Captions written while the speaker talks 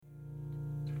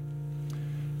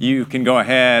You can go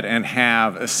ahead and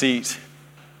have a seat.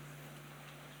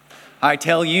 I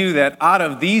tell you that out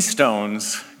of these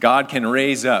stones, God can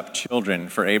raise up children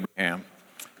for Abraham.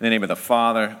 In the name of the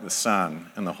Father, the Son,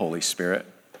 and the Holy Spirit.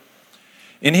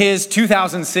 In his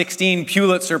 2016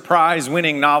 Pulitzer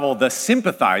Prize-winning novel, The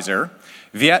Sympathizer,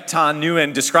 Viet Thanh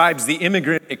Nguyen describes the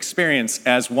immigrant experience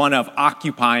as one of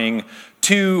occupying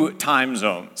two time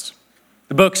zones.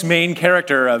 The book's main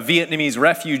character, a Vietnamese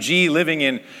refugee living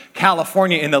in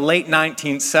California in the late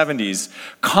 1970s,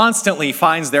 constantly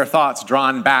finds their thoughts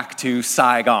drawn back to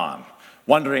Saigon,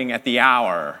 wondering at the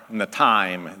hour and the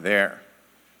time there.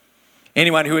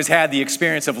 Anyone who has had the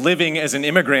experience of living as an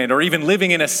immigrant or even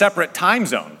living in a separate time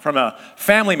zone from a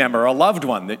family member or a loved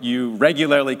one that you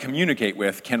regularly communicate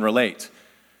with can relate.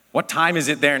 What time is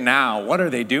it there now? What are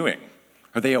they doing?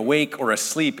 Are they awake or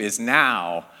asleep? Is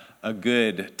now a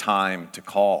good time to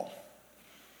call?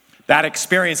 That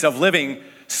experience of living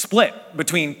split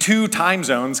between two time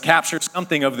zones captures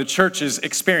something of the church's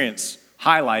experience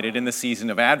highlighted in the season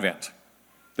of Advent.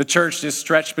 The church is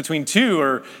stretched between two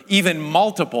or even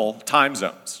multiple time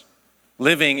zones,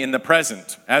 living in the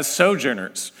present as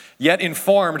sojourners, yet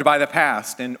informed by the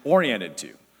past and oriented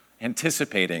to,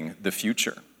 anticipating the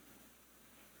future.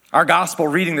 Our gospel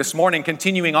reading this morning,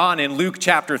 continuing on in Luke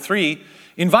chapter 3,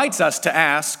 invites us to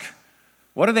ask,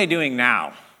 what are they doing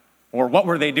now? Or what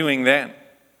were they doing then?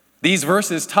 These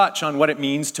verses touch on what it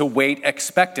means to wait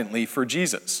expectantly for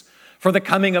Jesus, for the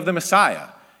coming of the Messiah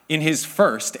in his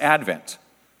first advent.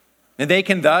 And they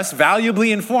can thus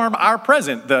valuably inform our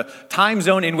present, the time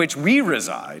zone in which we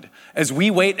reside, as we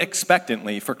wait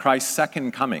expectantly for Christ's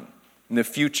second coming and the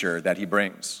future that he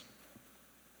brings.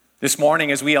 This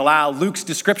morning, as we allow Luke's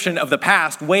description of the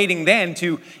past, waiting then,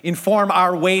 to inform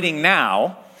our waiting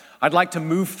now, I'd like to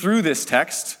move through this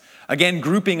text, again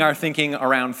grouping our thinking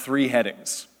around three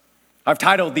headings. I've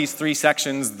titled these three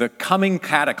sections, The Coming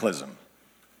Cataclysm.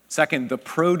 Second, The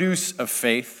Produce of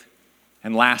Faith.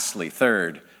 And lastly,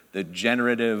 third, The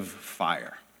Generative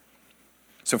Fire.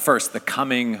 So first, the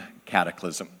coming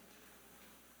cataclysm.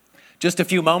 Just a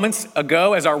few moments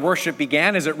ago, as our worship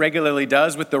began, as it regularly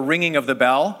does, with the ringing of the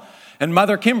bell, and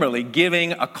Mother Kimberly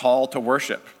giving a call to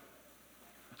worship.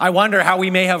 I wonder how we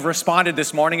may have responded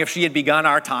this morning if she had begun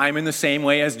our time in the same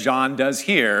way as John does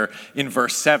here in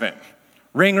verse 7.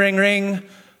 Ring, ring, ring,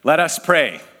 let us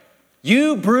pray.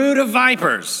 You brood of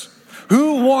vipers,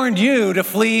 who warned you to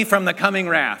flee from the coming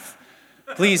wrath?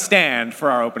 Please stand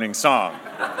for our opening song.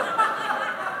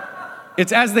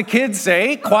 It's, as the kids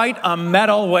say, quite a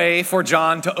metal way for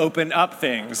John to open up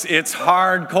things. It's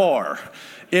hardcore.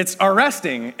 It's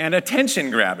arresting and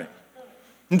attention-grabbing.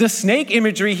 The snake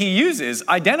imagery he uses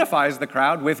identifies the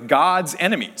crowd with God's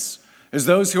enemies, as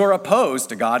those who are opposed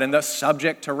to God and thus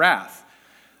subject to wrath.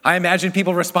 I imagine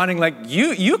people responding like,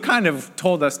 you kind of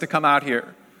told us to come out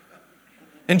here.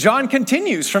 And John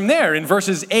continues from there in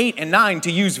verses 8 and 9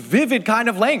 to use vivid kind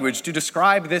of language to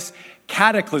describe this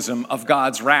cataclysm of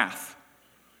God's wrath.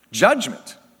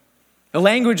 Judgment. The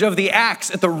language of the axe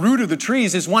at the root of the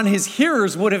trees is one his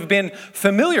hearers would have been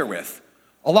familiar with,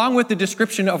 along with the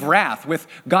description of wrath, with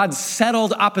God's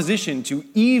settled opposition to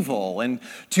evil and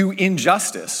to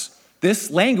injustice.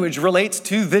 This language relates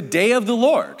to the day of the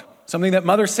Lord, something that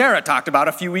Mother Sarah talked about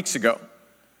a few weeks ago.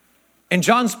 And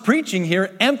John's preaching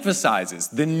here emphasizes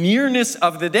the nearness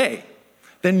of the day,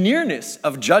 the nearness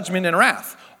of judgment and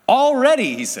wrath.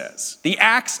 Already, he says, the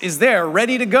axe is there,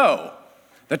 ready to go.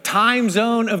 The time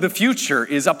zone of the future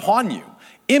is upon you,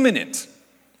 imminent.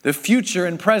 The future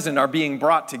and present are being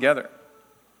brought together.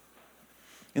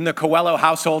 In the Coelho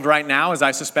household right now, as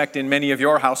I suspect in many of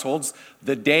your households,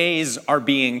 the days are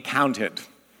being counted.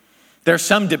 There's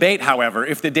some debate, however,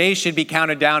 if the days should be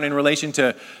counted down in relation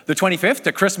to the 25th,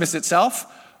 to Christmas itself,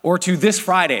 or to this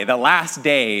Friday, the last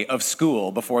day of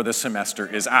school before the semester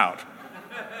is out.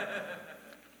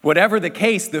 Whatever the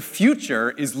case, the future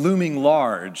is looming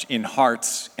large in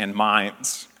hearts and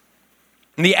minds.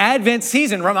 And the Advent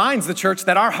season reminds the church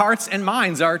that our hearts and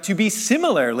minds are to be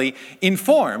similarly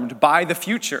informed by the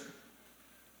future.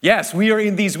 Yes, we are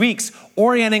in these weeks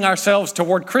orienting ourselves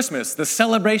toward Christmas, the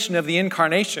celebration of the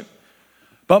Incarnation.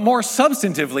 But more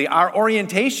substantively, our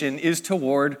orientation is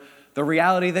toward the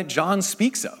reality that John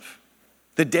speaks of,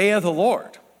 the day of the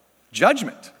Lord,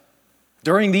 judgment,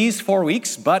 during these 4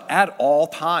 weeks, but at all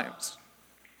times.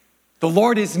 The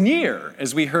Lord is near,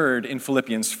 as we heard in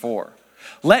Philippians 4.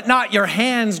 Let not your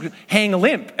hands hang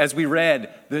limp, as we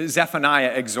read the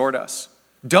Zephaniah exhort us.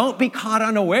 Don't be caught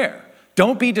unaware.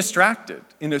 Don't be distracted,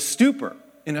 in a stupor,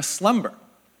 in a slumber.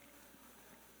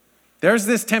 There's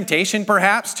this temptation,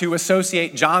 perhaps, to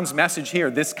associate John's message here,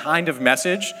 this kind of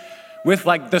message, with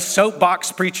like the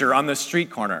soapbox preacher on the street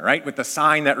corner, right? With the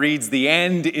sign that reads, "The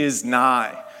end is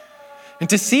nigh." And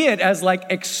to see it as like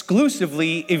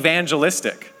exclusively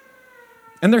evangelistic.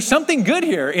 And there's something good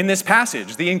here in this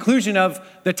passage. The inclusion of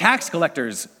the tax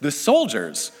collectors, the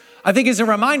soldiers, I think is a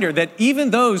reminder that even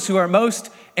those who are most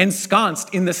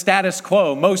ensconced in the status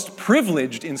quo, most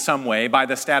privileged in some way by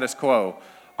the status quo,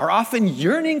 are often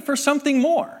yearning for something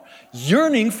more,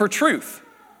 yearning for truth.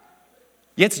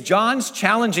 Yet John's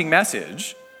challenging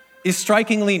message is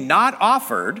strikingly not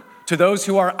offered to those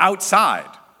who are outside,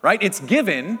 right? It's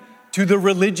given to the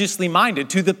religiously minded,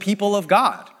 to the people of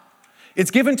God. It's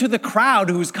given to the crowd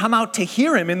who's come out to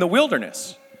hear him in the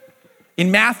wilderness. In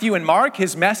Matthew and Mark,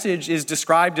 his message is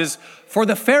described as for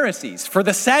the Pharisees, for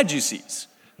the Sadducees.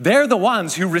 They're the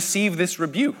ones who receive this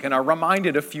rebuke and are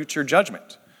reminded of future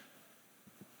judgment.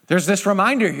 There's this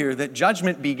reminder here that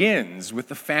judgment begins with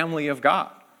the family of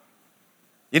God.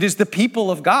 It is the people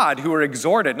of God who are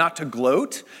exhorted not to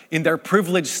gloat in their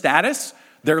privileged status,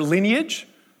 their lineage,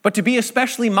 but to be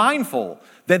especially mindful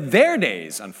that their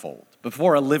days unfold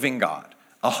before a living God,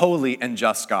 a holy and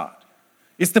just God.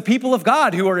 It's the people of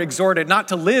God who are exhorted not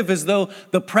to live as though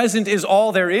the present is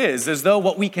all there is, as though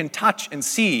what we can touch and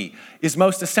see is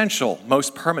most essential,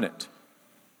 most permanent.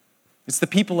 It's the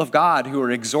people of God who are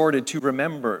exhorted to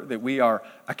remember that we are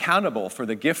accountable for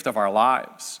the gift of our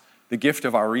lives, the gift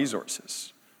of our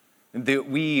resources, and that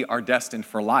we are destined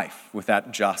for life with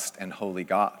that just and holy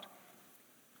God.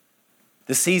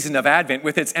 The season of Advent,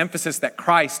 with its emphasis that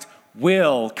Christ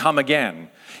will come again,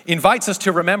 invites us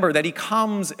to remember that he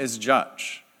comes as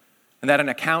judge and that an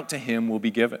account to him will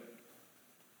be given.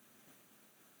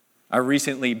 I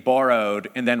recently borrowed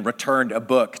and then returned a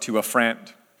book to a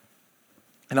friend.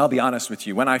 And I'll be honest with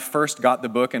you, when I first got the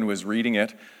book and was reading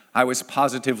it, I was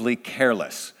positively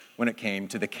careless when it came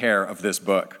to the care of this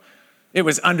book. It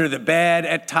was under the bed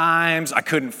at times. I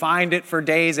couldn't find it for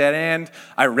days at end.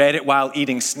 I read it while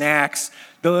eating snacks.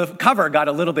 The cover got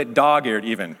a little bit dog-eared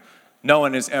even. No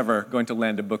one is ever going to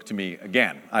lend a book to me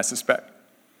again, I suspect.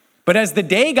 But as the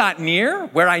day got near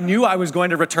where I knew I was going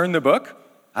to return the book,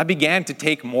 I began to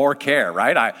take more care,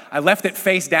 right? I left it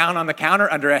face down on the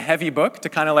counter under a heavy book to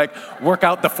kind of like work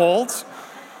out the folds.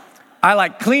 I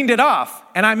cleaned it off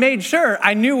and I made sure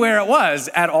I knew where it was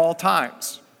at all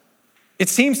times. It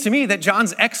seems to me that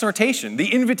John's exhortation,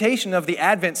 the invitation of the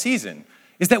Advent season,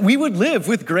 is that we would live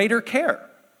with greater care,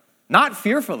 not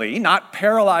fearfully, not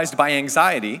paralyzed by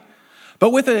anxiety, but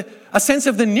with a sense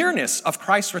of the nearness of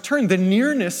Christ's return, the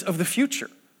nearness of the future,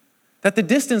 that the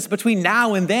distance between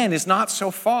now and then is not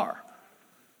so far.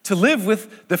 To live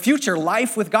with the future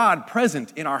life with God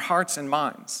present in our hearts and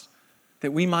minds,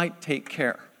 that we might take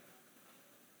care.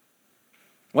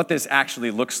 What this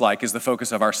actually looks like is the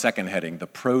focus of our second heading, the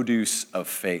produce of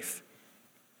faith.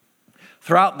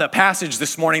 Throughout the passage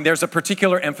this morning, there's a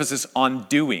particular emphasis on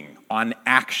doing, on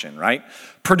action, right?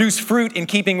 Produce fruit in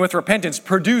keeping with repentance.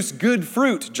 Produce good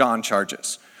fruit, John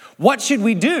charges. What should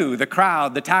we do? The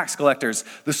crowd, the tax collectors,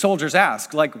 the soldiers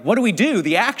ask. What do we do?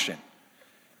 The action.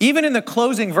 Even in the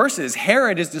closing verses,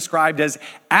 Herod is described as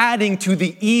adding to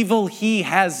the evil he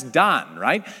has done,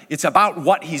 right? It's about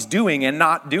what he's doing and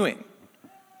not doing.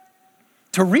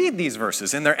 To read these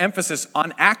verses and their emphasis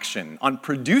on action, on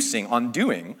producing, on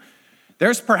doing,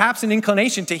 there's perhaps an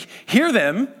inclination to hear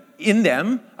in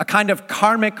them a kind of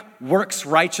karmic works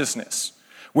righteousness,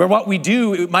 where what we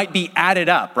do, it might be added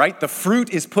up, right? The fruit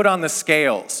is put on the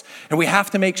scales, and we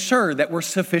have to make sure that we're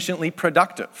sufficiently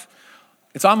productive.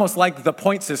 It's almost like the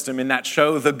point system in that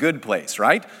show, The Good Place,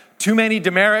 right? Too many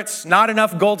demerits, not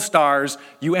enough gold stars,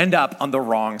 you end up on the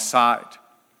wrong side.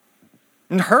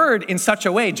 And heard in such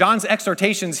a way, John's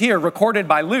exhortations here, recorded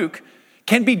by Luke,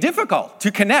 can be difficult to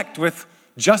connect with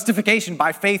justification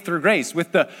by faith through grace,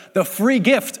 with the free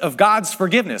gift of God's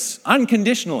forgiveness,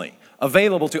 unconditionally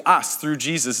available to us through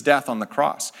Jesus' death on the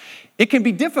cross. It can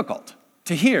be difficult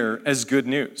to hear as good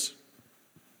news.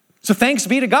 So thanks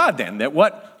be to God then that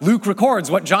what Luke records,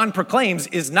 what John proclaims,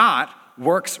 is not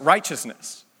works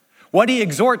righteousness. What he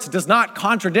exhorts does not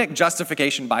contradict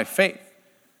justification by faith.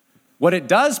 What it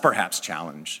does perhaps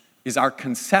challenge is our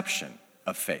conception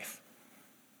of faith.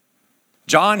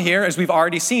 John here, as we've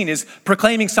already seen, is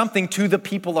proclaiming something to the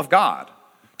people of God,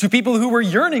 to people who were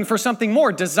yearning for something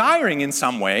more, desiring in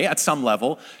some way, at some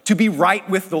level, to be right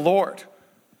with the Lord.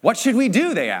 What should we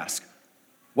do, they ask.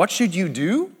 What should you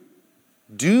do?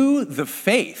 Do the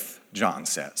faith, John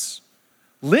says.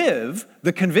 Live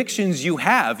the convictions you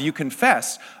have, you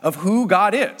confess, of who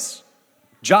God is,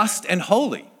 just and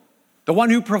holy, the one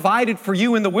who provided for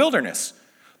you in the wilderness,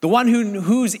 the one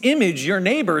whose image your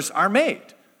neighbors are made.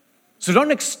 So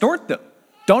don't extort them.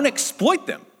 Don't exploit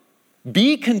them.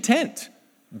 Be content.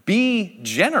 Be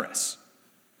generous.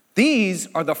 These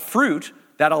are the fruit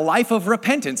that a life of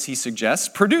repentance, he suggests,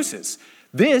 produces.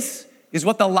 This is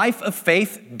what the life of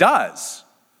faith does.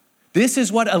 This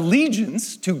is what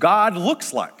allegiance to God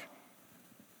looks like.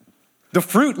 The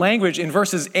fruit language in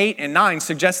verses 8 and 9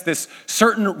 suggests this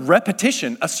certain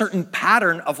repetition, a certain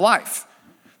pattern of life.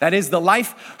 That is, the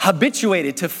life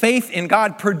habituated to faith in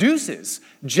God produces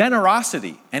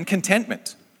generosity and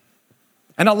contentment.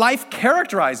 And a life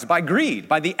characterized by greed,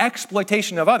 by the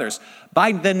exploitation of others,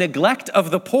 by the neglect of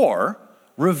the poor,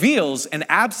 reveals an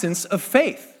absence of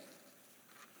faith.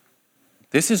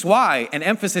 This is why an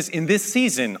emphasis in this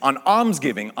season on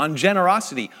almsgiving, on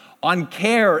generosity, on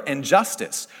care and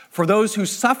justice for those who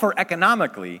suffer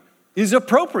economically is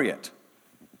appropriate.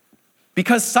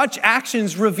 Because such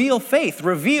actions reveal faith,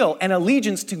 reveal an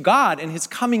allegiance to God and his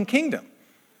coming kingdom.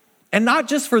 And not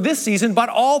just for this season, but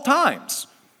all times.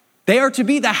 They are to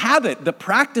be the habit, the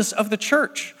practice of the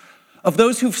church, of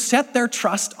those who've set their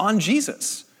trust on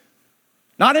Jesus.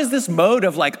 Not as this mode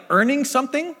of like earning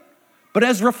something, but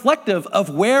as reflective of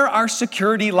where our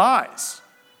security lies.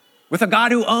 With a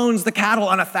God who owns the cattle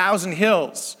on 1,000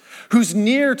 hills, who's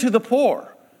near to the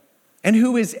poor, and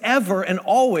who is ever and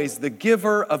always the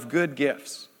giver of good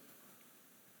gifts.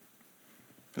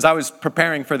 As I was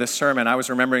preparing for this sermon, I was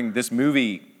remembering this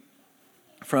movie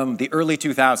from the early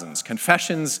 2000s,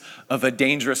 Confessions of a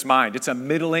Dangerous Mind. It's a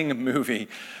middling movie.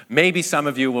 Maybe some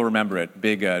of you will remember it,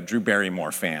 big Drew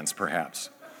Barrymore fans, perhaps.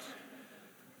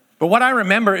 But what I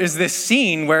remember is this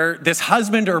scene where this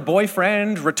husband or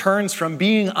boyfriend returns from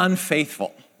being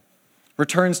unfaithful,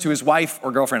 returns to his wife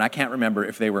or girlfriend. I can't remember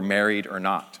if they were married or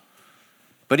not.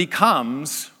 But he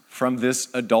comes from this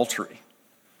adultery.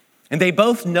 And they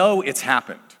both know it's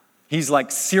happened. He's like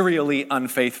serially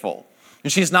unfaithful.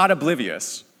 And she's not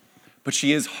oblivious, but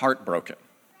she is heartbroken.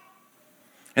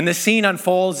 And the scene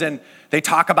unfolds and they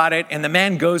talk about it, and the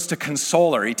man goes to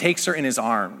console her. He takes her in his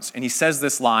arms, and he says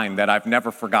this line that I've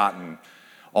never forgotten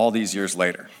all these years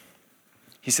later.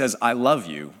 He says, "I love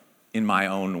you in my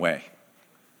own way."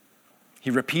 He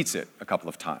repeats it a couple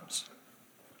of times,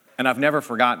 and I've never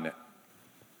forgotten it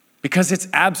because it's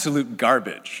absolute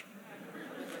garbage.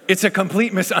 It's a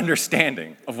complete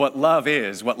misunderstanding of what love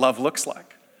is, what love looks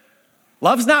like.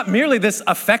 Love's not merely this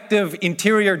affective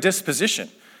interior disposition,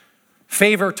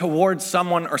 favor towards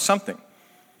someone or something.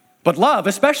 But love,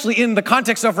 especially in the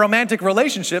context of romantic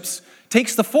relationships,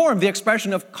 takes the form, the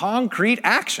expression of concrete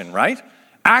action, right?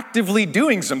 Actively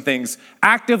doing some things,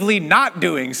 actively not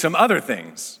doing some other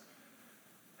things.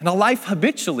 And a life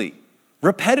habitually,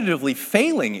 repetitively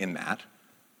failing in that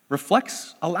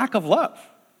reflects a lack of love.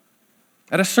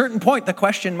 At a certain point, the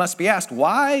question must be asked,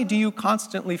 why do you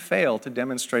constantly fail to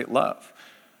demonstrate love?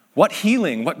 What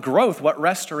healing, what growth, what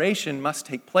restoration must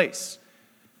take place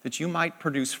that you might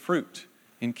produce fruit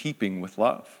in keeping with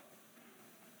love?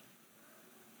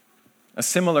 A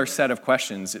similar set of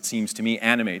questions, it seems to me,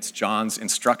 animates John's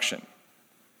instruction,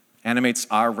 animates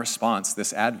our response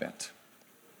this Advent.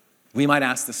 We might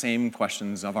ask the same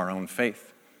questions of our own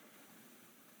faith.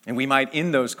 And we might,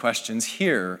 in those questions,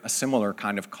 hear a similar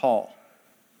kind of call,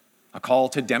 a call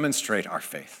to demonstrate our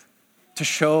faith, to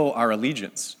show our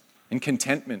allegiance in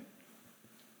contentment,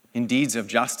 in deeds of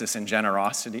justice and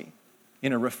generosity,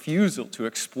 in a refusal to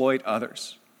exploit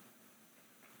others.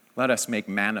 Let us make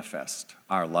manifest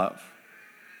our love.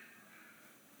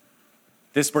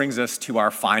 This brings us to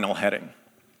our final heading,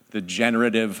 the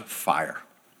generative fire.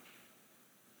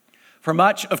 For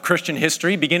much of Christian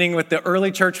history, beginning with the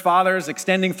early church fathers,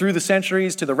 extending through the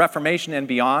centuries to the Reformation and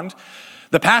beyond,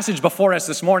 the passage before us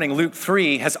this morning, Luke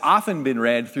 3, has often been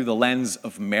read through the lens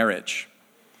of marriage.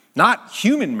 Not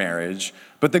human marriage,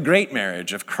 but the great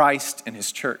marriage of Christ and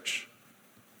his church.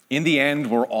 In the end,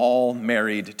 we're all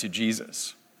married to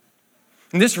Jesus.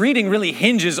 And this reading really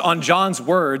hinges on John's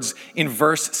words in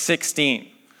verse 16.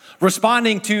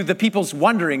 Responding to the people's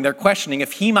wondering, their questioning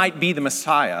if he might be the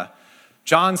Messiah,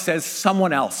 John says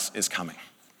someone else is coming,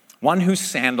 one whose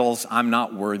sandals I'm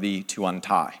not worthy to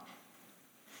untie.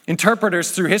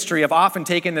 Interpreters through history have often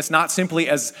taken this not simply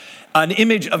as an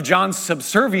image of John's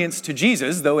subservience to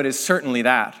Jesus, though it is certainly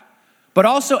that, but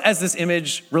also as this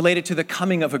image related to the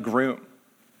coming of a groom.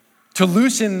 To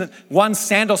loosen one's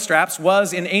sandal straps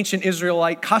was an ancient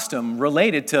Israelite custom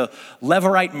related to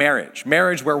Levirate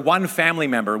marriage where one family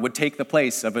member would take the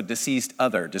place of a deceased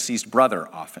brother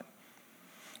often.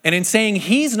 And in saying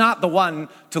he's not the one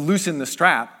to loosen the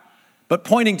strap, but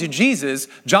pointing to Jesus,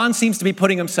 John seems to be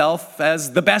putting himself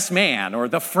as the best man or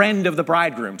the friend of the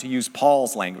bridegroom, to use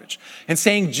Paul's language, and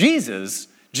saying Jesus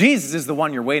is the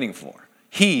one you're waiting for.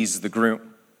 He's the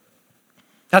groom.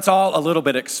 That's all a little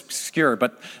bit obscure,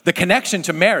 but the connection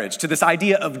to marriage, to this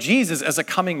idea of Jesus as a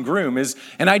coming groom, is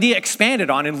an idea expanded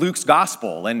on in Luke's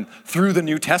gospel and through the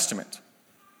New Testament.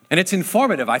 And it's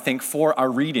informative, I think, for our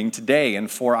reading today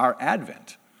and for our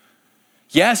Advent.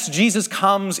 Yes, Jesus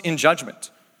comes in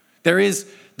judgment. There is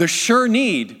the sure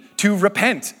need to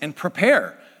repent and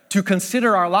prepare, to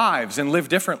consider our lives and live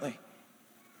differently.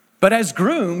 But as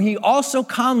groom, he also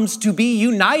comes to be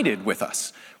united with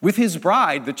us, with his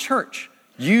bride, the church,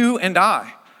 you and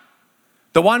I.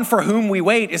 The one for whom we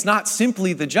wait is not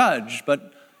simply the judge,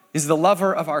 but is the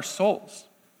lover of our souls.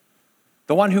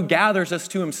 The one who gathers us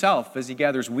to himself as he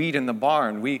gathers wheat in the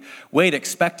barn. We wait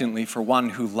expectantly for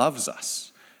one who loves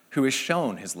us, who has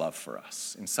shown his love for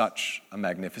us in such a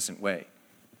magnificent way.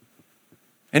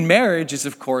 And marriage is,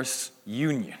 of course,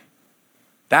 union.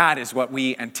 That is what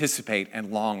we anticipate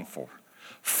and long for.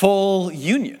 Full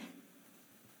union.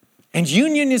 And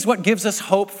union is what gives us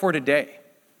hope for today.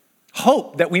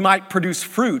 Hope that we might produce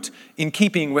fruit in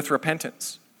keeping with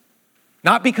repentance.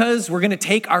 Not because we're going to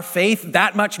take our faith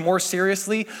that much more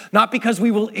seriously, not because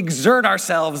we will exert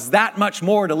ourselves that much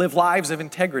more to live lives of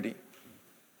integrity,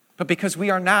 but because we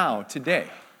are now, today,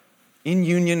 in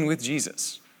union with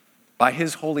Jesus by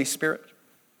his Holy Spirit.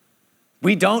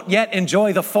 We don't yet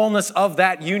enjoy the fullness of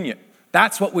that union.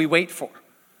 That's what we wait for.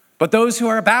 But those who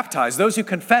are baptized, those who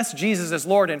confess Jesus as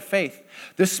Lord in faith,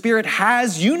 the Spirit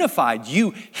has unified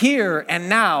you here and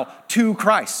now to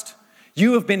Christ.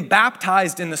 You have been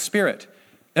baptized in the Spirit,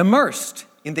 immersed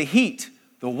in the heat,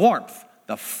 the warmth,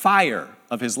 the fire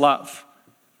of his love.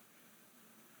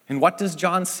 And what does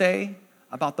John say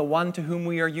about the one to whom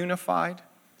we are unified,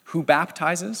 who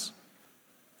baptizes?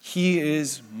 He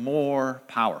is more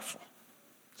powerful.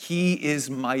 He is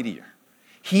mightier.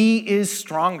 He is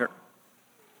stronger.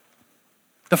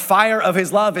 The fire of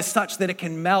his love is such that it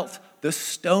can melt the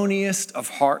stoniest of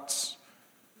hearts.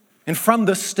 And from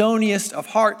the stoniest of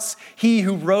hearts, he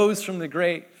who rose from the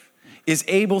grave is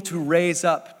able to raise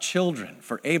up children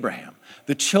for Abraham,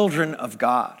 the children of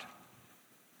God.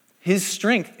 His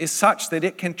strength is such that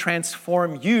it can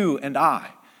transform you and I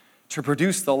to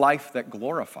produce the life that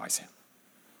glorifies him,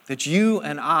 that you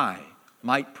and I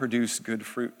might produce good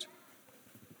fruit.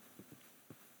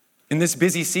 In this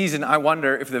busy season, I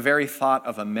wonder if the very thought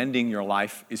of amending your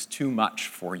life is too much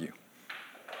for you.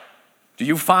 Do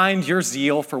you find your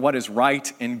zeal for what is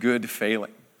right and good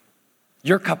failing?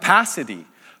 Your capacity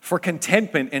for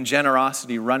contentment and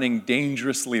generosity running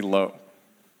dangerously low?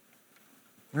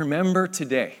 Remember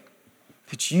today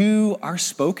that you are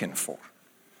spoken for,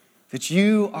 that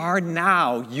you are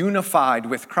now unified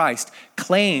with Christ,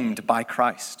 claimed by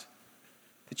Christ,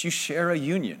 that you share a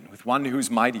union with one who's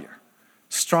mightier,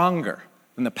 stronger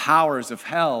than the powers of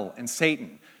hell and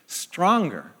Satan,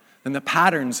 stronger than the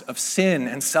patterns of sin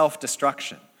and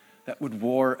self-destruction that would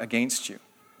war against you.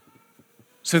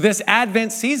 So this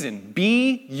Advent season,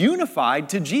 be unified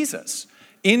to Jesus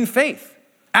in faith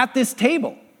at this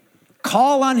table.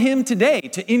 Call on him today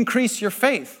to increase your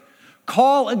faith.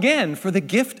 Call again for the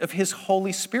gift of his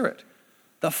Holy Spirit,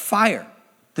 the fire,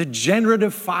 the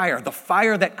generative fire, the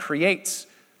fire that creates,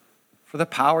 for the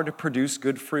power to produce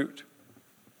good fruit.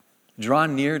 Draw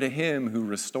near to him who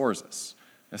restores us,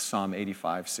 as Psalm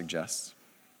 85 suggests.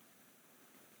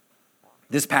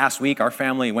 This past week, our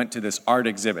family went to this art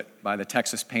exhibit by the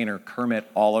Texas painter Kermit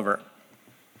Oliver.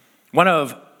 One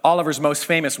of Oliver's most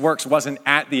famous works wasn't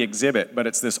at the exhibit, but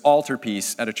it's this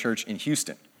altarpiece at a church in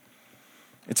Houston.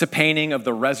 It's a painting of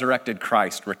the resurrected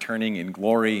Christ returning in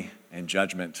glory and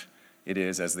judgment. It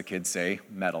is, as the kids say,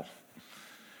 metal.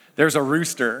 There's a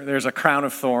rooster, there's a crown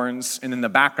of thorns, and in the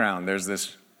background, there's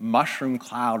this mushroom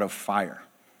cloud of fire,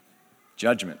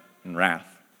 judgment and wrath.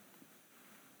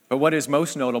 But what is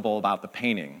most notable about the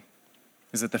painting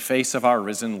is that the face of our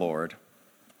risen Lord,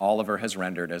 Oliver has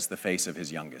rendered as the face of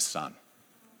his youngest son,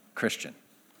 Christian,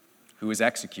 who was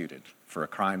executed for a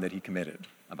crime that he committed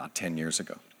about 10 years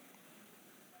ago.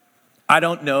 I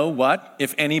don't know what,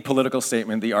 if any, political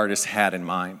statement the artist had in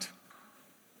mind,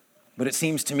 but it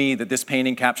seems to me that this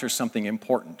painting captures something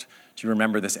important to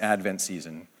remember this Advent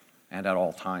season and at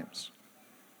all times.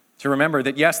 To remember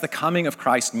that, yes, the coming of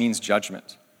Christ means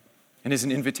judgment and is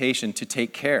an invitation to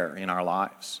take care in our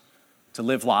lives, to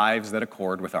live lives that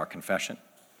accord with our confession.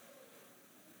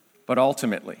 But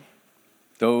ultimately,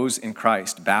 those in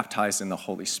Christ baptized in the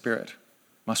Holy Spirit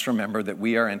must remember that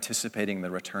we are anticipating the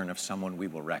return of someone we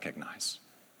will recognize.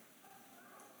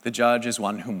 The judge is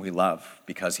one whom we love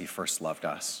because he first loved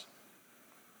us.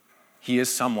 He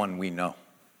is someone we know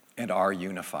and are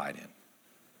unified in.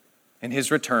 And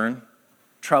his return,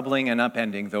 troubling and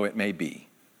upending though it may be,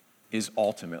 is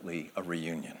ultimately a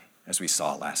reunion, as we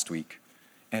saw last week.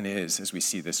 and is, as we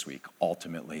see this week,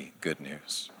 ultimately good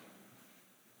news.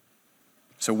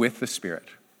 So with the Spirit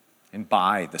and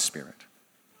by the Spirit,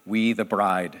 we, the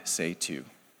bride, say to,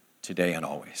 today and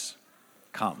always,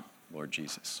 come, Lord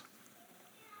Jesus.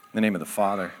 In the name of the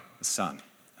Father, the Son,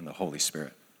 and the Holy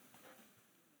Spirit.